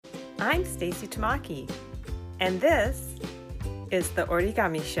I'm Stacy Tamaki, and this is the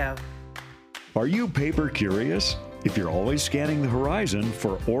Origami Show. Are you paper curious? If you're always scanning the horizon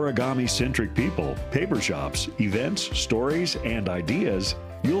for origami-centric people, paper shops, events, stories, and ideas,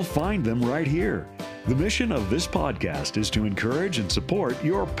 you'll find them right here. The mission of this podcast is to encourage and support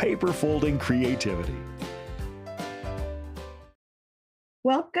your paper folding creativity.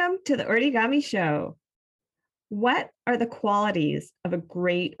 Welcome to the Origami Show. What are the qualities of a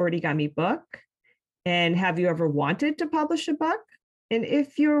great origami book? And have you ever wanted to publish a book? And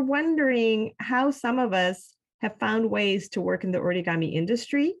if you're wondering how some of us have found ways to work in the origami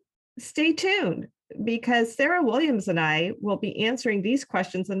industry, stay tuned because Sarah Williams and I will be answering these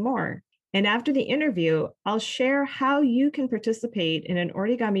questions and more. And after the interview, I'll share how you can participate in an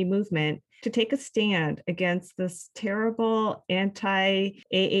origami movement to take a stand against this terrible anti-AAPI,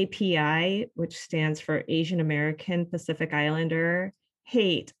 which stands for Asian American Pacific Islander,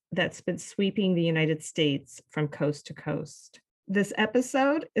 hate that's been sweeping the United States from coast to coast. This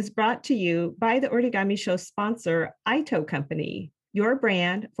episode is brought to you by the Origami Show sponsor, Ito Company, your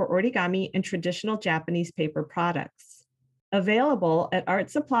brand for origami and traditional Japanese paper products. Available at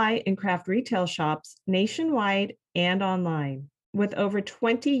art supply and craft retail shops nationwide and online. With over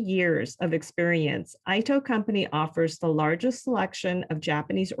 20 years of experience, Ito Company offers the largest selection of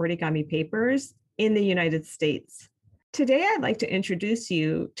Japanese origami papers in the United States. Today, I'd like to introduce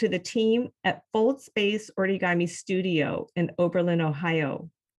you to the team at Fold Space Origami Studio in Oberlin, Ohio.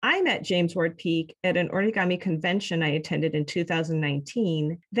 I met James Ward Peak at an origami convention I attended in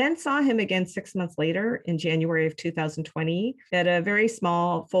 2019, then saw him again 6 months later in January of 2020 at a very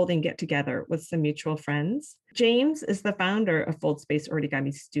small folding get-together with some mutual friends. James is the founder of Fold Space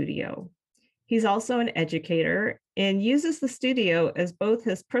Origami Studio. He's also an educator and uses the studio as both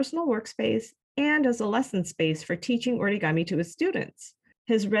his personal workspace and as a lesson space for teaching origami to his students.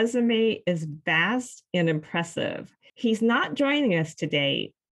 His resume is vast and impressive. He's not joining us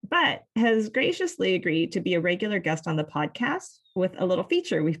today, but has graciously agreed to be a regular guest on the podcast with a little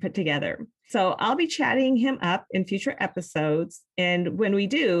feature we've put together. So I'll be chatting him up in future episodes. And when we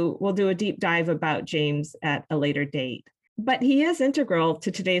do, we'll do a deep dive about James at a later date. But he is integral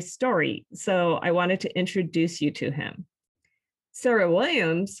to today's story, so I wanted to introduce you to him. Sarah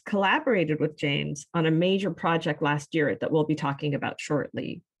Williams collaborated with James on a major project last year that we'll be talking about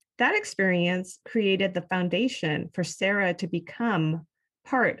shortly. That experience created the foundation for Sarah to become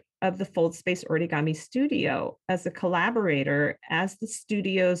part of the Fold Space Origami Studio as a collaborator as the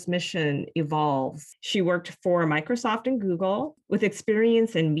studio's mission evolves. She worked for Microsoft and Google with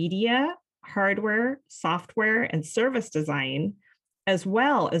experience in media, hardware, software, and service design, as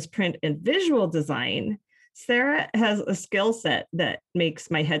well as print and visual design. Sarah has a skill set that makes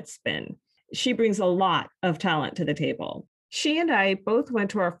my head spin. She brings a lot of talent to the table. She and I both went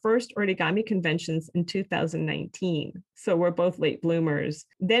to our first origami conventions in 2019, so we're both late bloomers.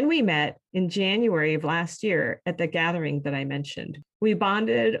 Then we met in January of last year at the gathering that I mentioned. We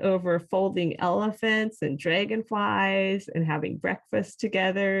bonded over folding elephants and dragonflies and having breakfast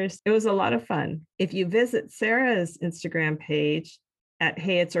together. It was a lot of fun. If you visit Sarah's Instagram page, at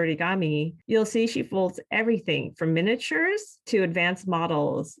Hey It's Origami, you'll see she folds everything from miniatures to advanced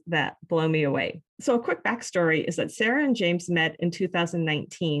models that blow me away. So a quick backstory is that Sarah and James met in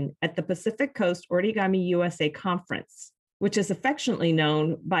 2019 at the Pacific Coast Origami USA Conference, which is affectionately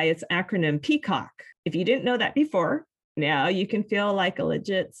known by its acronym PCOC. If you didn't know that before, now you can feel like a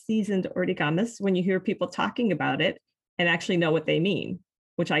legit seasoned origamist when you hear people talking about it and actually know what they mean,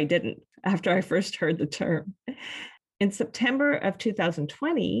 which I didn't after I first heard the term. In September of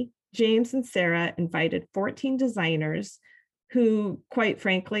 2020, James and Sarah invited 14 designers who, quite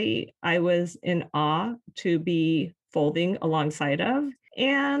frankly, I was in awe to be folding alongside of,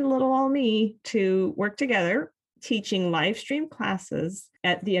 and little old me to work together, teaching live stream classes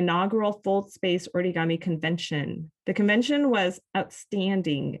at the inaugural Fold Space Origami Convention. The convention was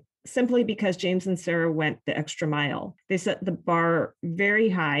outstanding, simply because James and Sarah went the extra mile. They set the bar very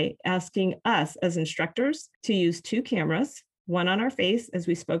high, asking us as instructors to use 2 cameras, one on our face as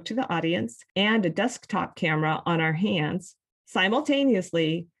we spoke to the audience, and a desktop camera on our hands,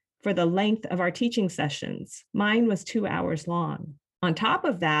 simultaneously for the length of our teaching sessions. Mine was 2 hours long. On top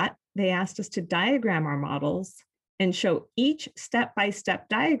of that, they asked us to diagram our models and show each step-by-step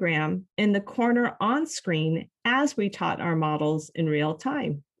diagram in the corner on screen as we taught our models in real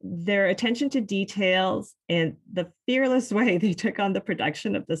time. Their attention to details and the fearless way they took on the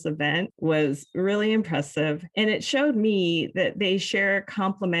production of this event was really impressive. And it showed me that they share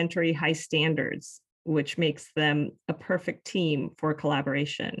complementary high standards which makes them a perfect team for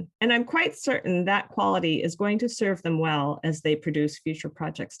collaboration. And I'm quite certain that quality is going to serve them well as they produce future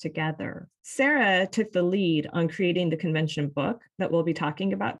projects together. Sarah took the lead on creating the convention book that we'll be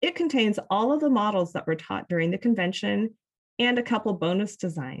talking about. It contains all of the models that were taught during the convention and a couple bonus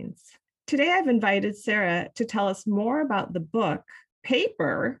designs. Today, I've invited Sarah to tell us more about the book,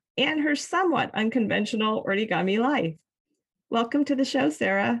 paper, and her somewhat unconventional origami life. Welcome to the show,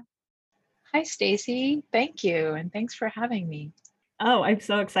 Sarah. Hi, Stacy. Thank you. And thanks for having me. Oh, I'm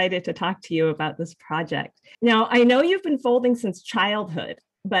so excited to talk to you about this project. Now, I know you've been folding since childhood,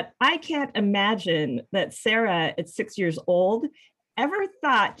 but I can't imagine that Sarah, at 6 years old, ever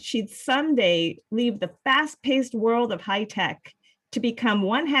thought she'd someday leave the fast-paced world of high tech to become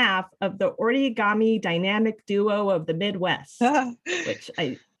one half of the origami dynamic duo of the Midwest, which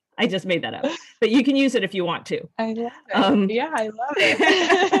I just made that up, but you can use it if you want to. I love it. Yeah, I love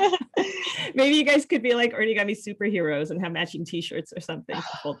it. Maybe you guys could be like origami superheroes and have matching t-shirts or something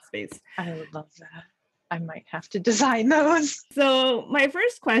for Fold Space. I would love that. I might have to design those. So my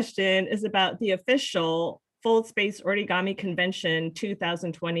first question is about the official Fold Space Origami Convention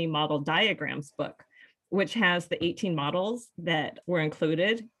 2020 model diagrams book, which has the 18 models that were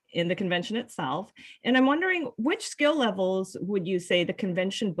included in the convention itself. And I'm wondering, which skill levels would you say the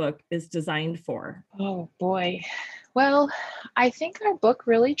convention book is designed for? Oh boy. Well, I think our book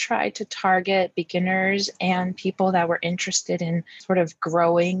really tried to target beginners and people that were interested in sort of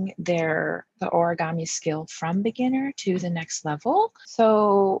growing the origami skill from beginner to the next level.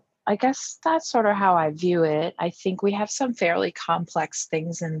 So I guess that's sort of how I view it. I think we have some fairly complex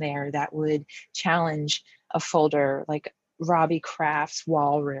things in there that would challenge a folder, like Robbie Craft's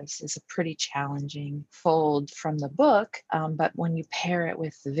Walrus is a pretty challenging fold from the book, but when you pair it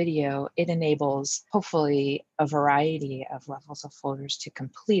with the video, it enables hopefully a variety of levels of folders to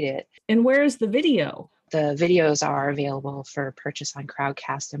complete it. And where is the video? The videos are available for purchase on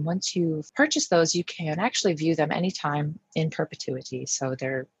Crowdcast, and once you've purchased those, you can actually view them anytime in perpetuity. So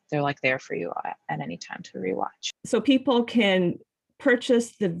they're like there for you at any time to rewatch. So people can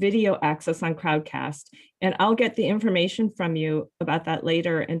purchase the video access on Crowdcast, and I'll get the information from you about that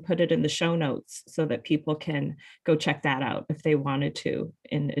later and put it in the show notes so that people can go check that out if they wanted to,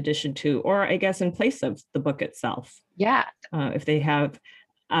 in addition to, or I guess in place of the book itself. Yeah. If they have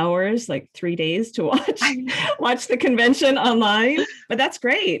hours, like 3 days to watch the convention online, but that's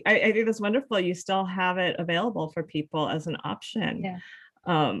great. I think that's wonderful. You still have it available for people as an option.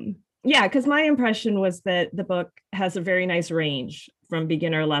 Yeah. Yeah, because my impression was that the book has a very nice range from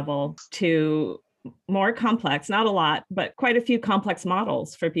beginner level to more complex, not a lot, but quite a few complex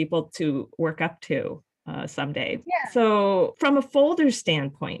models for people to work up to someday. Yeah. So from a folder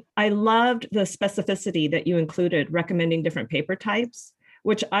standpoint, I loved the specificity that you included, recommending different paper types,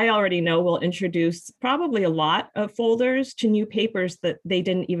 which I already know will introduce probably a lot of folders to new papers that they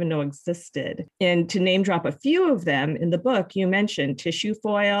didn't even know existed. And to name drop a few of them in the book, you mentioned tissue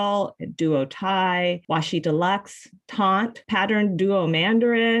foil, duo tie, washi deluxe, taunt, patterned duo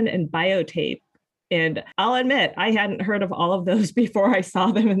mandarin, and biotape. And I'll admit, I hadn't heard of all of those before I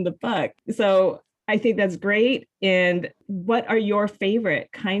saw them in the book. So I think that's great. And what are your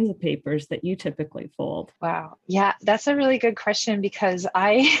favorite kinds of papers that you typically fold? Wow. Yeah, that's a really good question because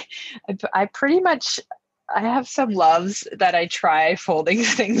I pretty much, I have some loves that I try folding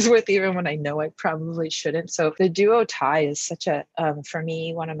things with, even when I know I probably shouldn't. So the duo tie is such a, for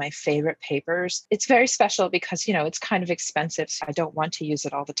me, one of my favorite papers. It's very special because, it's kind of expensive. So I don't want to use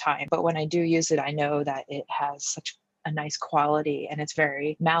it all the time. But when I do use it, I know that it has such a nice quality and it's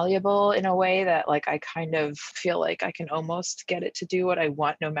very malleable in a way that I kind of feel like I can almost get it to do what I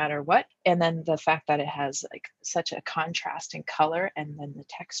want no matter what. And then the fact that it has such a contrast in color and then the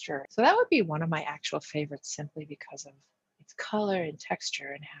texture. So that would be one of my actual favorites simply because of its color and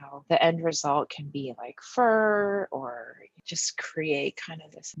texture and how the end result can be like fur or just create kind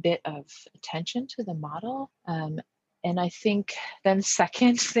of this bit of attention to the model. And I think then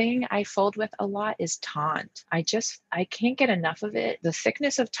second thing I fold with a lot is taunt. I can't get enough of it. The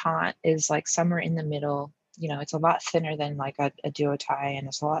thickness of taunt is somewhere in the middle. It's a lot thinner than a duo tie and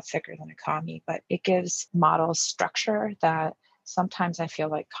it's a lot thicker than a kami, but it gives models structure that sometimes I feel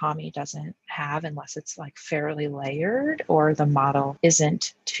like kami doesn't have unless it's fairly layered or the model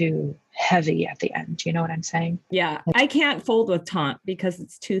isn't too heavy at the end. You know what I'm saying? Yeah, I can't fold with taunt because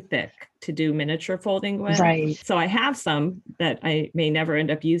it's too thick to do miniature folding with. Right. So I have some that I may never end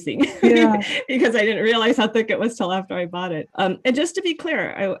up using Yeah. because I didn't realize how thick it was till after I bought it. And just to be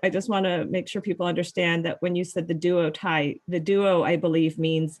clear, I just want to make sure people understand that when you said the duo tie, the duo, I believe,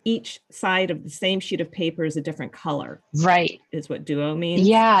 means each side of the same sheet of paper is a different color. Right. Is what duo means.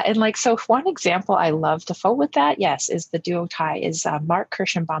 Yeah. And like, so one example I love to fold with that, yes, is the duo tie is Mark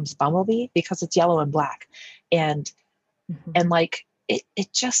Kirschenbaum's Bumblebee, because it's yellow and black. And like,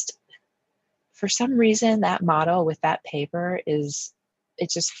 it just, for some reason, that model with that paper it's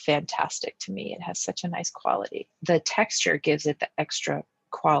just fantastic to me. It has such a nice quality. The texture gives it the extra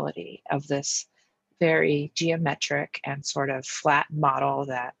quality of this very geometric and sort of flat model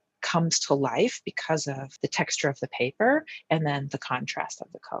that comes to life because of the texture of the paper and then the contrast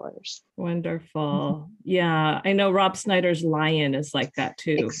of the colors. Wonderful. Yeah, I know Rob Snyder's Lion is like that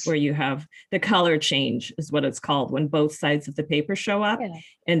too, where you have the color change is what it's called when both sides of the paper show up,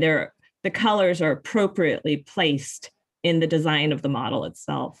 and the colors are appropriately placed in the design of the model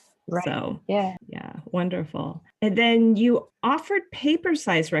itself. Right. So yeah, wonderful. And then you offered paper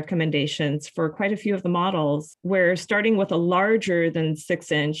size recommendations for quite a few of the models, where starting with a larger than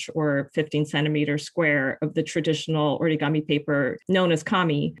 6-inch or 15 centimeter square of the traditional origami paper known as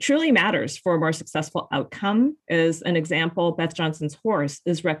kami truly matters for a more successful outcome. As an example, Beth Johnson's horse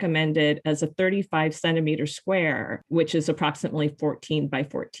is recommended as a 35 centimeter square, which is approximately 14 by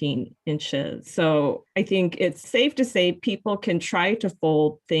 14 inches. So I think it's safe to say people can try to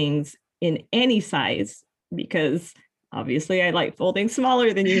fold things in any size, because obviously I like folding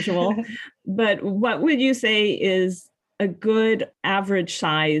smaller than usual. But what would you say is a good average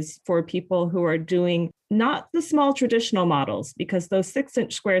size for people who are doing not the small traditional models, because those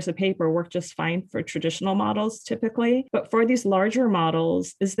 6-inch squares of paper work just fine for traditional models typically, but for these larger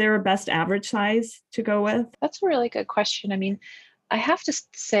models, is there a best average size to go with? That's a really good question. I mean, I have to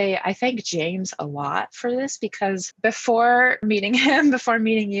say, I thank James a lot for this, because before meeting him, before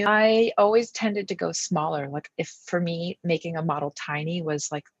meeting you, I always tended to go smaller. Like, if for me, making a model tiny was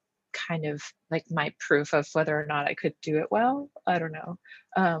like kind of like my proof of whether or not I could do it well. I don't know.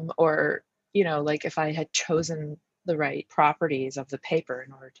 Or, like if I had chosen the right properties of the paper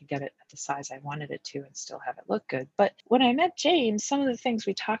in order to get it at the size I wanted it to and still have it look good. But when I met James, some of the things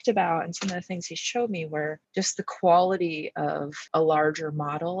we talked about and some of the things he showed me were just the quality of a larger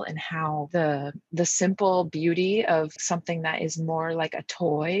model and how the simple beauty of something that is more like a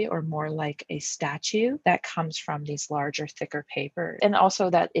toy or more like a statue that comes from these larger, thicker paper. And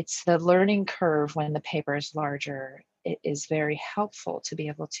also that it's the learning curve when the paper is larger. It is very helpful to be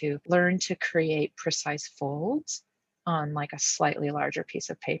able to learn to create precise folds on like a slightly larger piece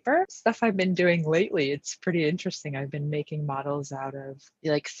of paper. Stuff I've been doing lately, it's pretty interesting. I've been making models out of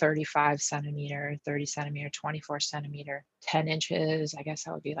like 35 centimeter, 30 centimeter, 24 centimeter, 10 inches. I guess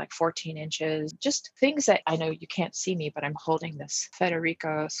that would be like 14 inches. Just things that I know you can't see me, but I'm holding this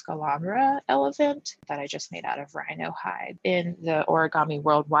Federico Scalabra elephant that I just made out of rhino hide in the Origami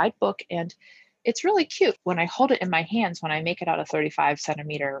Worldwide book. And it's really cute when I hold it in my hands. When I make it out of 35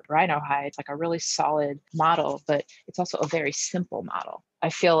 centimeter rhino hide, it's like a really solid model, but it's also a very simple model. I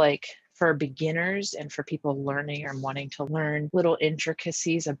feel like for beginners and for people learning or wanting to learn little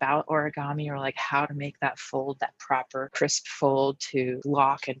intricacies about origami, or like how to make that fold, that proper crisp fold to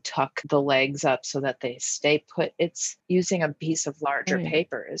lock and tuck the legs up so that they stay put, it's using a piece of larger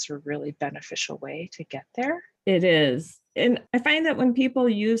paper is a really beneficial way to get there. It is. And I find that when people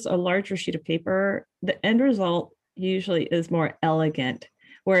use a larger sheet of paper, the end result usually is more elegant.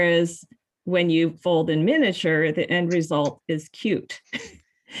 Whereas when you fold in miniature, the end result is cute.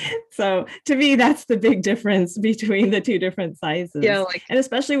 So to me, that's the big difference between the two different sizes. Yeah, and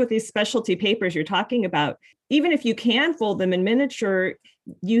especially with these specialty papers you're talking about, even if you can fold them in miniature,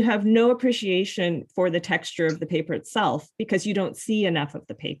 you have no appreciation for the texture of the paper itself because you don't see enough of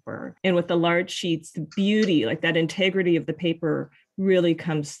the paper. And with the large sheets, the beauty, like that integrity of the paper really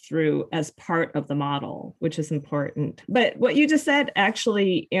comes through as part of the model, which is important. But what you just said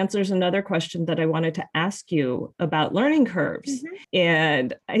actually answers another question that I wanted to ask you about learning curves.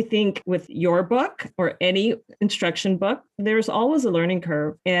 And I think with your book or any instruction book, there's always a learning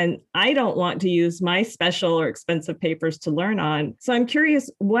curve. And I don't want to use my special or expensive papers to learn on. So I'm curious,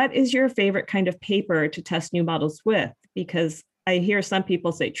 what is your favorite kind of paper to test new models with? Because I hear some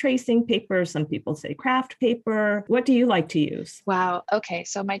people say tracing paper, some people say craft paper. What do you like to use? Wow. Okay.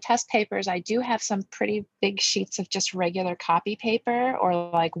 So my test papers, I do have some pretty big sheets of just regular copy paper or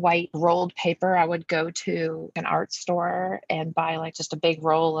like white rolled paper. I would go to an art store and buy like just a big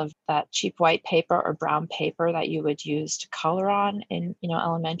roll of that cheap white paper or brown paper that you would use to color on in,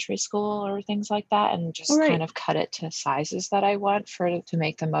 elementary school or things like that, and All just right. kind of cut it to sizes that I want to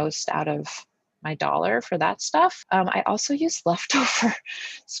make the most out of my dollar for that stuff. I also use leftover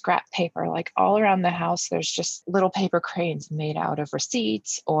scrap paper. Like all around the house, there's just little paper cranes made out of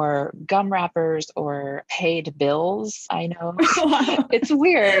receipts or gum wrappers or paid bills. I know Wow. it's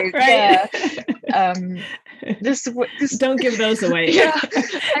weird. Right. Yeah. This Don't give those away. Yeah.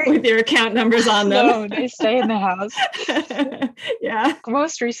 With your account numbers on them. No, they stay in the house. Yeah.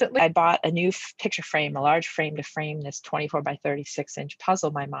 Most recently, I bought a new picture frame, a large frame to frame this 24 by 36-inch puzzle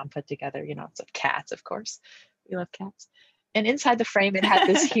my mom put together. It's of cats, of course. We love cats. And inside the frame, it had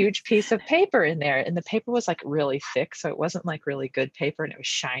this huge piece of paper in there. And the paper was like really thick. So it wasn't like really good paper, and it was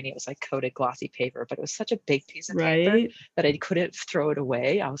shiny. It was like coated glossy paper, but it was such a big piece of paper that I couldn't throw it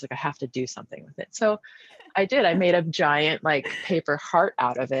away. I was like, I have to do something with it. So I did. I made a giant like paper heart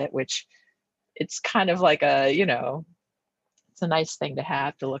out of it, which it's kind of like it's a nice thing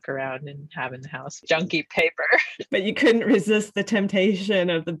to look around and have in the house. Junky paper. But you couldn't resist the temptation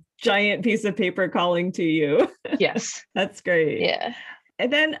of the giant piece of paper calling to you. Yes. That's great. Yeah.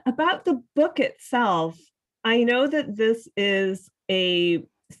 And then about the book itself, I know that this is a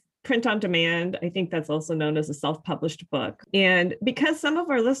print on demand. I think that's also known as a self-published book. And because some of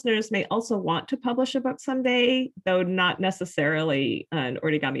our listeners may also want to publish a book someday, though not necessarily an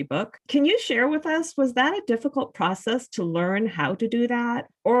origami book, can you share with us, was that a difficult process to learn how to do that?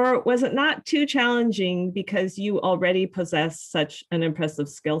 Or was it not too challenging because you already possess such an impressive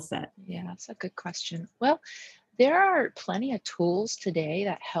skill set? Yeah, that's a good question. Well, there are plenty of tools today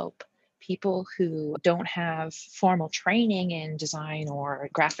that help people who don't have formal training in design or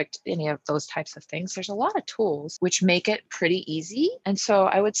graphic, any of those types of things. There's a lot of tools which make it pretty easy. And so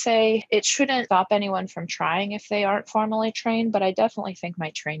I would say it shouldn't stop anyone from trying if they aren't formally trained, but I definitely think my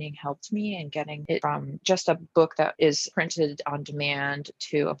training helped me in getting it from just a book that is printed on demand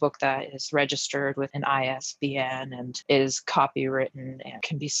to a book that is registered with an ISBN and is copywritten and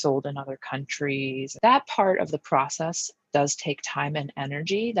can be sold in other countries. That part of the process does take time and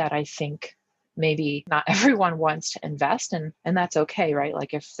energy that I think maybe not everyone wants to invest in, and that's okay, right?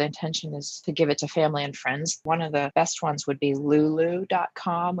 Like if the intention is to give it to family and friends, one of the best ones would be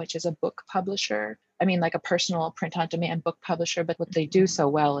lulu.com, which is a book publisher. I mean, like a personal print on demand book publisher, but what they do so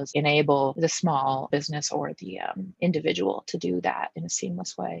well is enable the small business or the individual to do that in a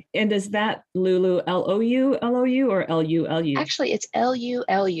seamless way. And is that Lulu, Lou, or Lulu? Actually, it's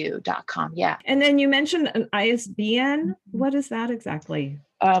lulu.com. Yeah. And then you mentioned an ISBN. What is that exactly?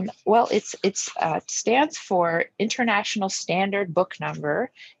 Well, it stands for International Standard Book Number,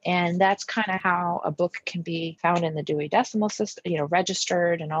 and that's kind of how a book can be found in the Dewey Decimal System,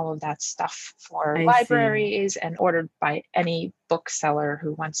 registered and all of that stuff for libraries and ordered by any bookseller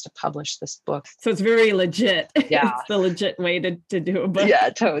who wants to publish this book. So it's very legit. Yeah. It's the legit way to do a book.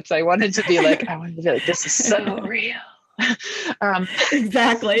 Yeah, totes. I wanted to be like, this is so real.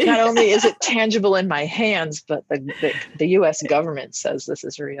 Exactly. Not only is it tangible in my hands, but the U.S. government says this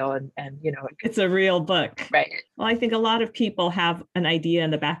is real, and it's a real book, right? Well, I think a lot of people have an idea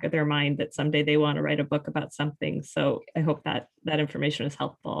in the back of their mind that someday they want to write a book about something. So I hope that information is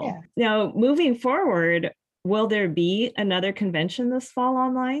helpful. Yeah. Now, moving forward, will there be another convention this fall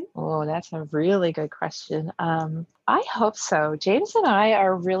online? Oh, that's a really good question. I hope so. James and I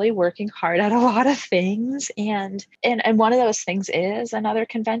are really working hard at a lot of things. And one of those things is another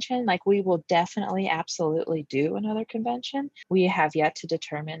convention. Like we will definitely, absolutely do another convention. We have yet to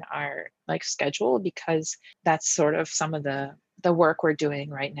determine our schedule, because that's sort of some of the work we're doing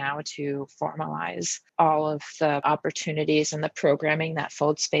right now to formalize all of the opportunities and the programming that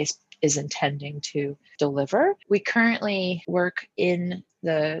Fold Space is intending to deliver. We currently work in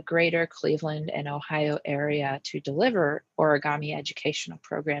the greater Cleveland and Ohio area to deliver origami educational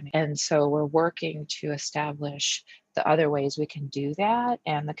programming. And so we're working to establish the other ways we can do that.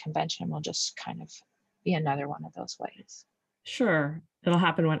 And the convention will just kind of be another one of those ways. Sure. It'll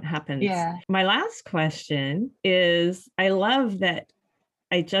happen when it happens. Yeah. My last question is, I love that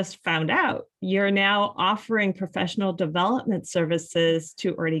I just found out you're now offering professional development services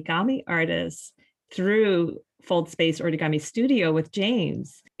to origami artists through Fold Space Origami Studio with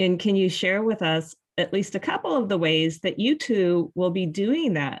James. And can you share with us at least a couple of the ways that you two will be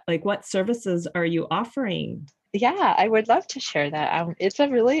doing that? Like what services are you offering? Yeah, I would love to share that. It's a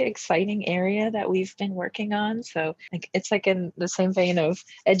really exciting area that we've been working on. So like, it's like in the same vein of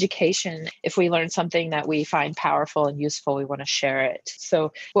education. If we learn something that we find powerful and useful, we want to share it.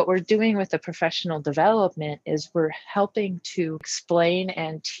 So what we're doing with the professional development is we're helping to explain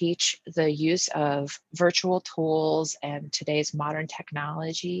and teach the use of virtual tools and today's modern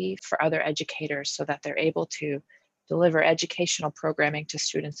technology for other educators so that they're able to deliver educational programming to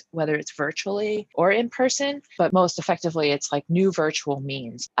students, whether it's virtually or in person, but most effectively, it's like new virtual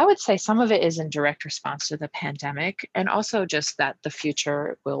means. I would say some of it is in direct response to the pandemic, and also just that the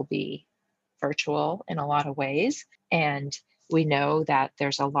future will be virtual in a lot of ways. And we know that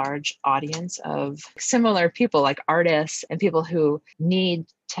there's a large audience of similar people, like artists and people who need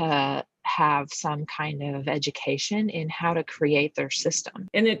to have some kind of education in how to create their system.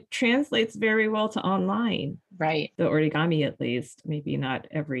 And it translates very well to online. Right. The origami, at least, maybe not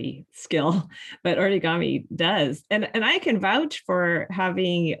every skill, but origami does. And I can vouch for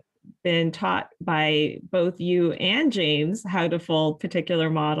having been taught by both you and James how to fold particular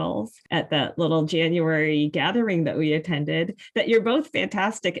models at that little January gathering that we attended, that you're both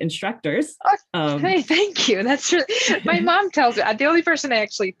fantastic instructors. Hey, thank you. That's really, my mom tells me, the only person I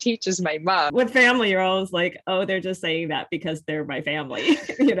actually teach is my mom. With family, you're always like, oh, they're just saying that because they're my family.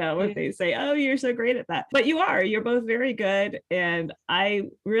 You know, if they say, oh, you're so great at that. But you're both very good. And I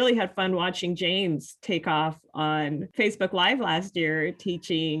really had fun watching James take off on Facebook Live last year,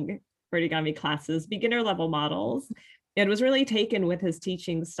 teaching origami classes, beginner level models, and was really taken with his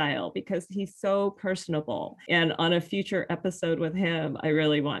teaching style because he's so personable. And on a future episode with him, I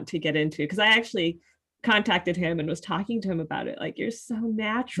really want to get into, because I actually contacted him and was talking to him about it. Like, you're so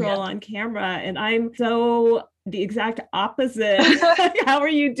natural on camera, and I'm so the exact opposite. How are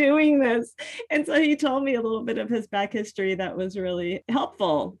you doing this? And so he told me a little bit of his back history that was really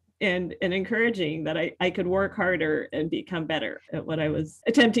helpful and encouraging, that I could work harder and become better at what I was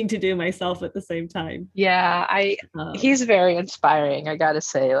attempting to do myself at the same time. Yeah, he's very inspiring, I gotta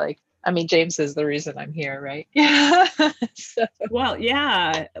say. Like, I mean, James is the reason I'm here, right? Yeah. Well,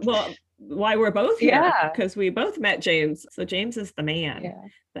 yeah. Well, why we're both here, because we both met James. So James is the man,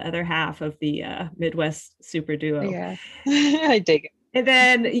 the other half of the Midwest super duo. Yeah, I dig it. And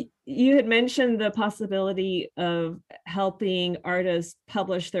then you had mentioned the possibility of helping artists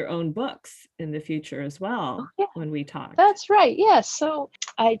publish their own books in the future as well, when we talked. That's right. Yeah. So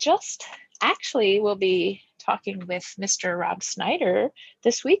I just actually will be talking with Mr. Rob Snyder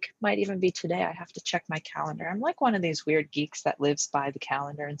this week. Might even be today. I have to check my calendar. I'm like one of these weird geeks that lives by the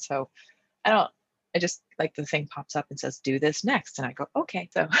calendar. And so I just like the thing pops up and says, do this next. And I go, okay.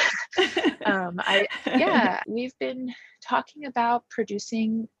 So we've been talking about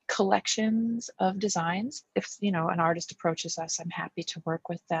producing collections of designs. If, an artist approaches us, I'm happy to work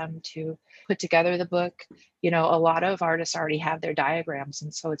with them to put together the book. A lot of artists already have their diagrams.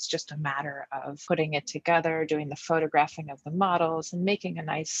 And so it's just a matter of putting it together, doing the photographing of the models, and making a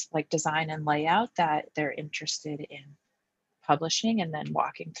nice like design and layout that they're interested in publishing, and then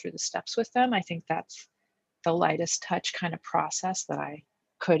walking through the steps with them. I think that's the lightest touch kind of process that I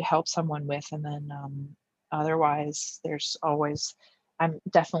could help someone with. And then otherwise, I'm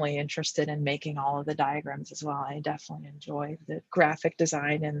definitely interested in making all of the diagrams as well. I definitely enjoy the graphic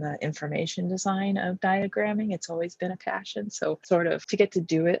design and the information design of diagramming. It's always been a passion. So sort of to get to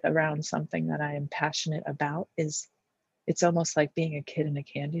do it around something that I am passionate about it's almost like being a kid in a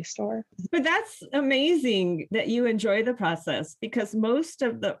candy store. But that's amazing that you enjoy the process, because most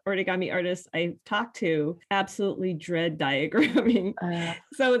of the origami artists I talk to absolutely dread diagramming.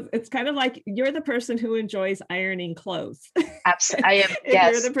 So it's kind of like you're the person who enjoys ironing clothes. Absolutely. I am.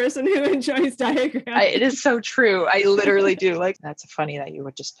 Yes. You're the person who enjoys diagramming. It is so true. I literally do. Like, that's funny that you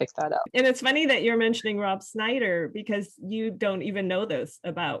would just pick that up. And it's funny that you're mentioning Rob Snyder, because you don't even know this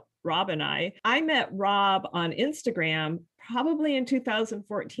about Rob and I. I met Rob on Instagram probably in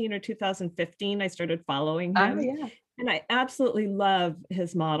 2014 or 2015. I started following him. And I absolutely love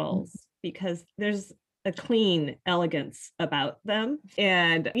his models because there's a clean elegance about them.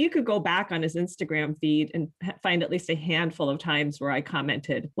 And you could go back on his Instagram feed and find at least a handful of times where I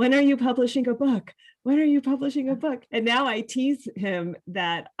commented, when are you publishing a book? When are you publishing a book? And now I tease him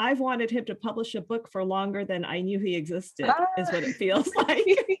that I've wanted him to publish a book for longer than I knew he existed, is what it feels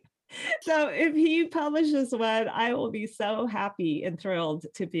like. So if he publishes one, I will be so happy and thrilled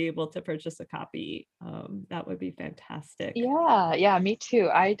to be able to purchase a copy. That would be fantastic. Yeah, me too.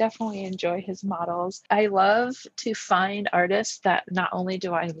 I definitely enjoy his models. I love to find artists that not only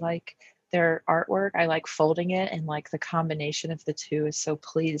do I like their artwork, I like folding it, and like the combination of the two is so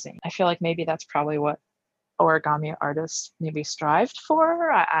pleasing. I feel like maybe that's probably what origami artists maybe strived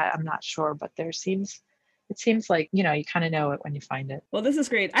for. I'm not sure, but there seems it seems like, you kind of know it when you find it. Well, this is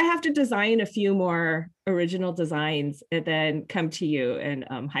great. I have to design a few more original designs and then come to you and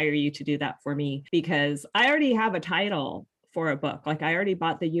hire you to do that for me, because I already have a title for a book. Like, I already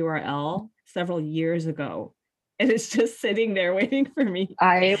bought the URL several years ago, and it's just sitting there waiting for me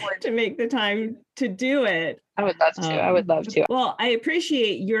to make the time to do it. I would love to. I would love to. Well, I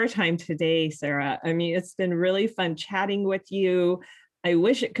appreciate your time today, Sarah. I mean, it's been really fun chatting with you. I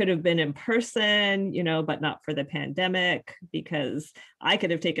wish it could have been in person, but not for the pandemic, because I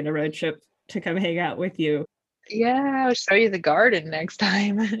could have taken a road trip to come hang out with you. Yeah, I'll show you the garden next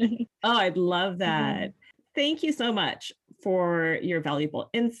time. Oh, I'd love that. Thank you so much for your valuable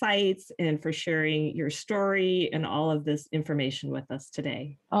insights and for sharing your story and all of this information with us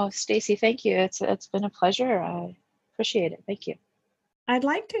today. Oh, Stacy, thank you. It's been a pleasure. I appreciate it. Thank you. I'd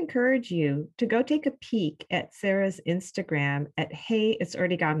like to encourage you to go take a peek at Sarah's Instagram at Hey, It's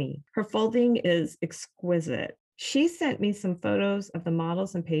Origami. Her folding is exquisite. She sent me some photos of the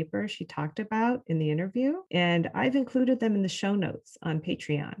models and paper she talked about in the interview, and I've included them in the show notes on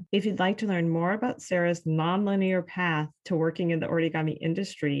Patreon. If you'd like to learn more about Sarah's nonlinear path to working in the origami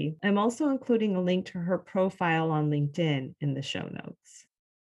industry, I'm also including a link to her profile on LinkedIn in the show notes.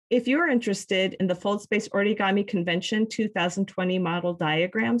 If you're interested in the Fold Space Origami Convention 2020 Model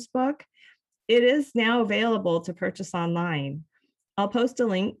Diagrams book, it is now available to purchase online. I'll post a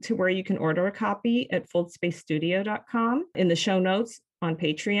link to where you can order a copy at foldspacstudio.com in the show notes on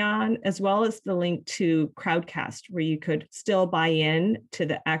Patreon, as well as the link to Crowdcast, where you could still buy in to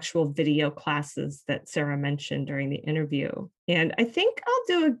the actual video classes that Sarah mentioned during the interview. And I think I'll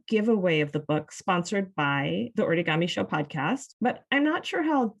do a giveaway of the book sponsored by the Origami Show podcast, but I'm not sure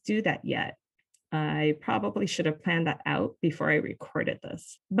how I'll do that yet. I probably should have planned that out before I recorded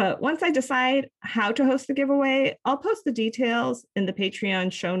this. But once I decide how to host the giveaway, I'll post the details in the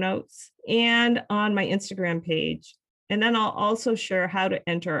Patreon show notes and on my Instagram page. And then I'll also share how to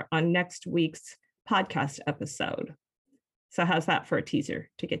enter on next week's podcast episode. So how's that for a teaser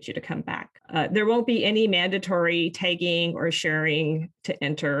to get you to come back? There won't be any mandatory tagging or sharing to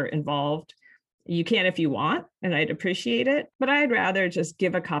enter involved. You can if you want, and I'd appreciate it, but I'd rather just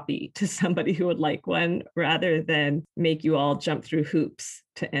give a copy to somebody who would like one rather than make you all jump through hoops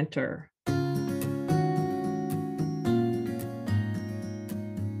to enter.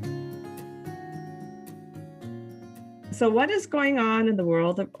 So what is going on in the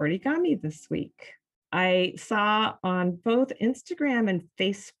world of origami this week? I saw on both Instagram and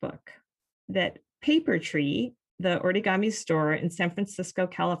Facebook that Paper Tree, the origami store in San Francisco,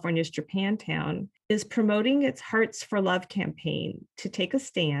 California's Japantown, is promoting its Hearts for Love campaign to take a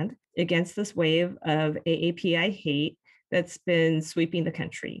stand against this wave of AAPI hate that's been sweeping the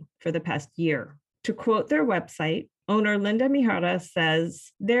country for the past year. To quote their website, owner Linda Mihara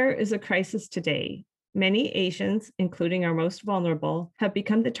says, "There is a crisis today. Many Asians, including our most vulnerable, have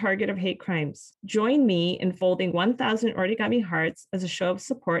become the target of hate crimes. Join me in folding 1,000 origami hearts as a show of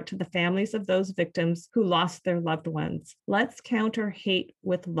support to the families of those victims who lost their loved ones. Let's counter hate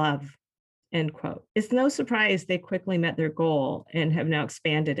with love." End quote. It's no surprise they quickly met their goal and have now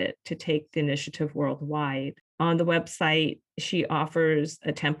expanded it to take the initiative worldwide. On the website, she offers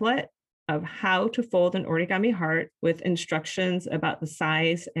a template of how to fold an origami heart with instructions about the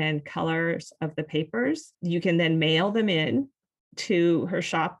size and colors of the papers. You can then mail them in to her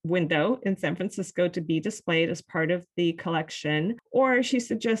shop window in San Francisco to be displayed as part of the collection, or she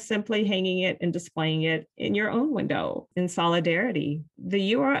suggests simply hanging it and displaying it in your own window in solidarity.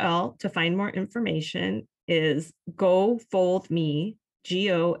 The URL to find more information is GoFoldMe,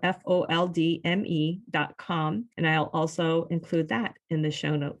 GoFoldme.com, and I'll also include that in the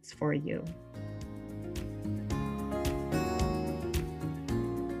show notes for you.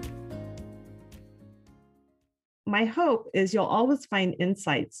 My hope is you'll always find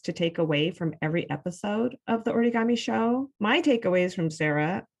insights to take away from every episode of the Origami Show. My takeaways from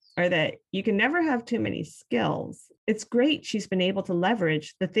Sarah are that you can never have too many skills. It's great she's been able to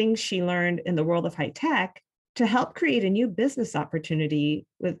leverage the things she learned in the world of high tech to help create a new business opportunity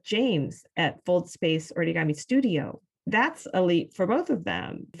with James at Fold Space Origami Studio. That's a leap for both of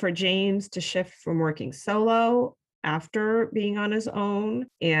them. For James to shift from working solo after being on his own,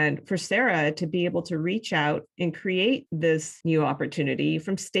 and for Sarah to be able to reach out and create this new opportunity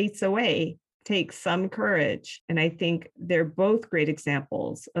from states away takes some courage. And I think they're both great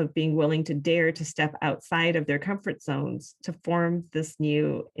examples of being willing to dare to step outside of their comfort zones to form this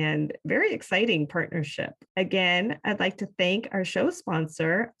new and very exciting partnership. Again, I'd like to thank our show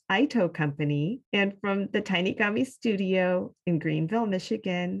sponsor, Ito Company, and from the Tiny Gummy Studio in Greenville,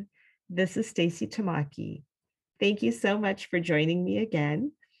 Michigan, this is Stacy Tamaki. Thank you so much for joining me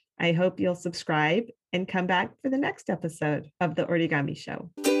again. I hope you'll subscribe and come back for the next episode of The Origami Show.